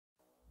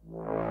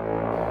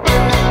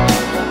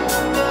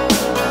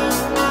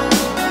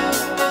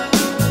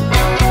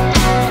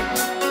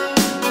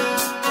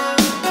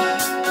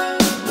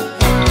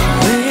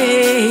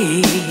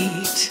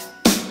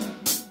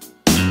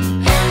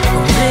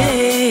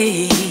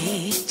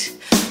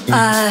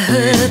I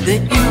heard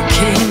that you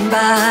came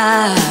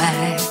by.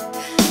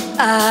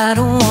 I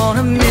don't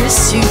wanna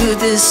miss you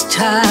this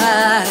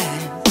time.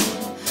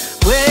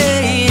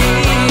 Wait,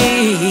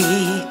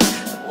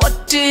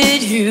 what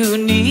did you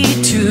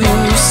need to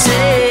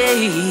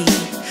say?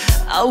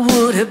 I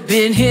would have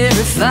been here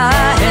if I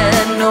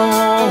had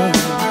known.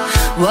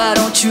 Why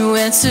don't you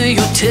answer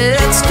your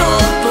text or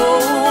phone?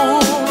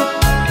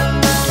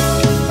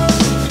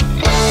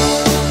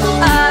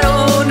 I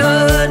don't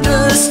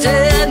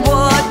understand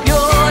what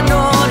your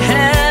note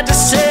had to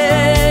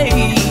say.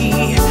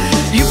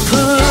 You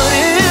put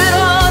it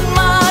on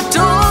my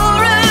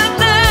door and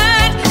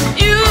then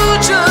you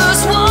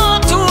just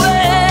walked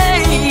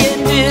away.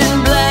 And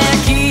in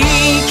black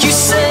ink you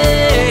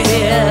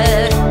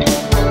said,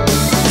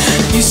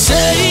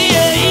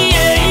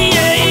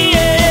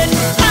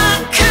 I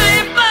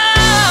came by,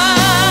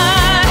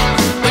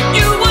 but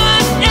you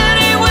weren't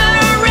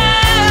anywhere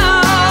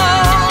around.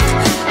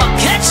 I'll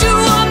catch you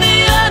on the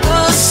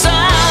other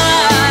side.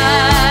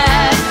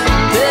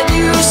 Then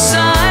you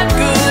signed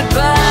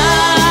goodbye.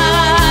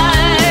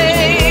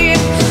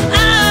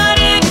 I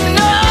didn't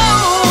know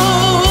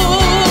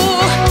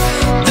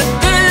that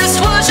this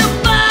was your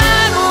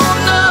final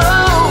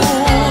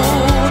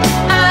note.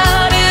 I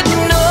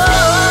didn't know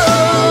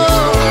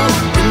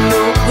the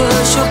note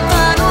was your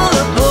final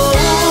abode.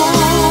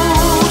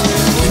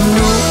 The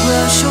note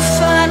was your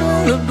final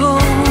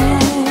abode.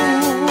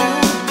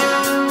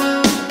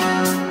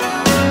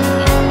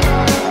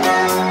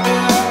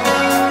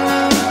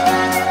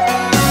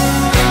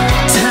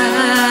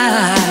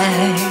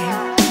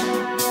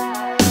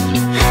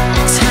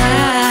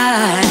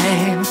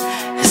 Time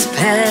has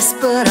passed,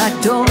 but I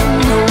don't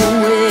know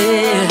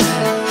where.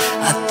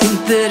 I think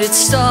that it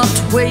stopped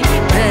way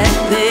back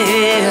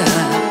there.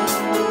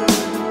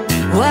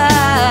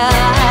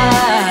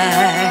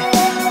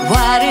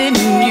 Why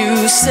didn't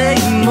you say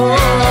more?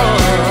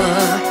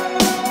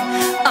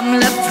 I'm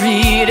left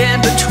reading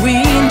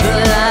between the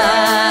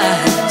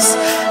lines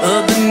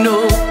of the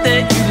note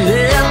that you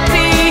left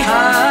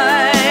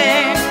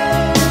behind.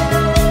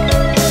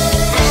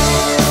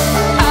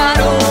 I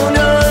don't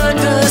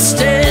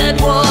understand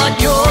what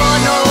your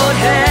note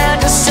had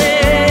to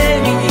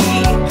say.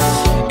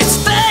 It's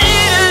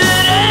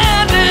faded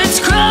and it's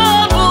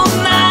crumbled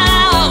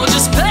now,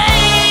 just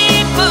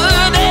paper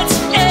that's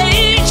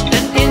aged.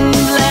 And in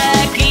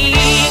black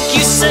ink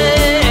you said,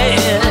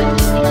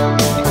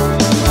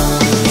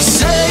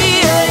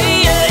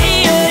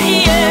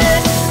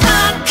 I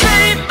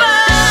came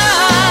by,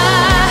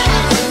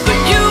 but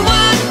you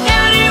weren't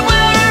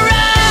anywhere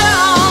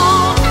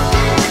around.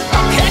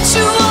 I'll catch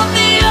you on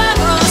the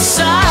other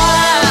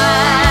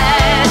side.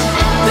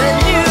 Then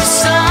you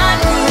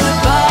signed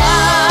goodbye.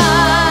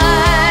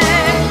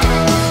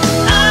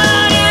 I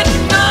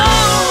didn't know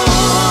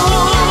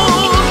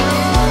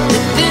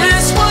that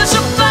this was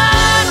your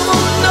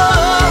final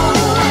note.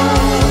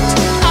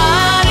 I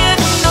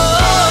didn't know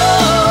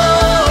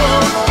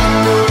the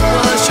note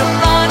was your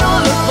final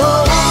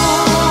abode.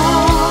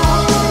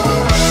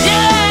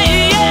 Yeah,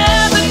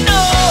 the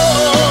note.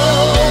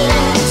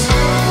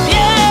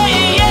 Yeah,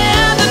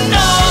 the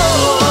note.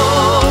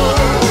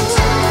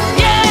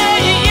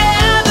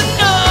 Yeah, the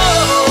note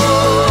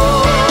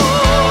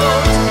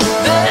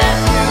that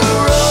you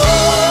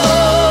wrote.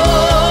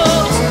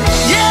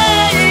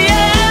 Yeah,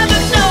 the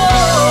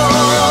note.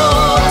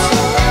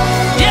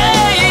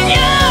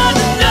 Yeah,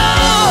 the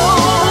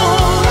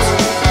note.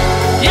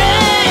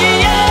 Yeah,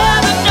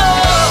 the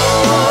note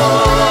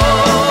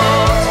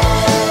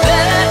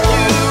that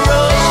you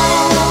wrote.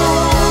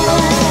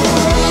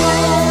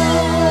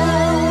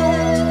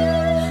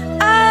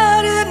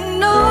 I didn't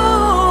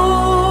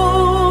know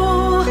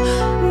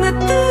that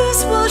this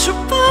was your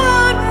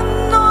final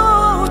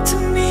note to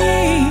me.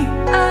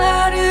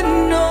 I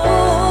didn't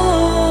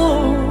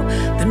know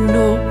the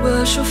note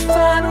was your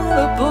final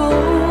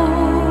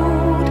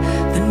abode.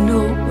 The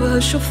note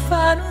was your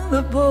final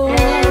abode.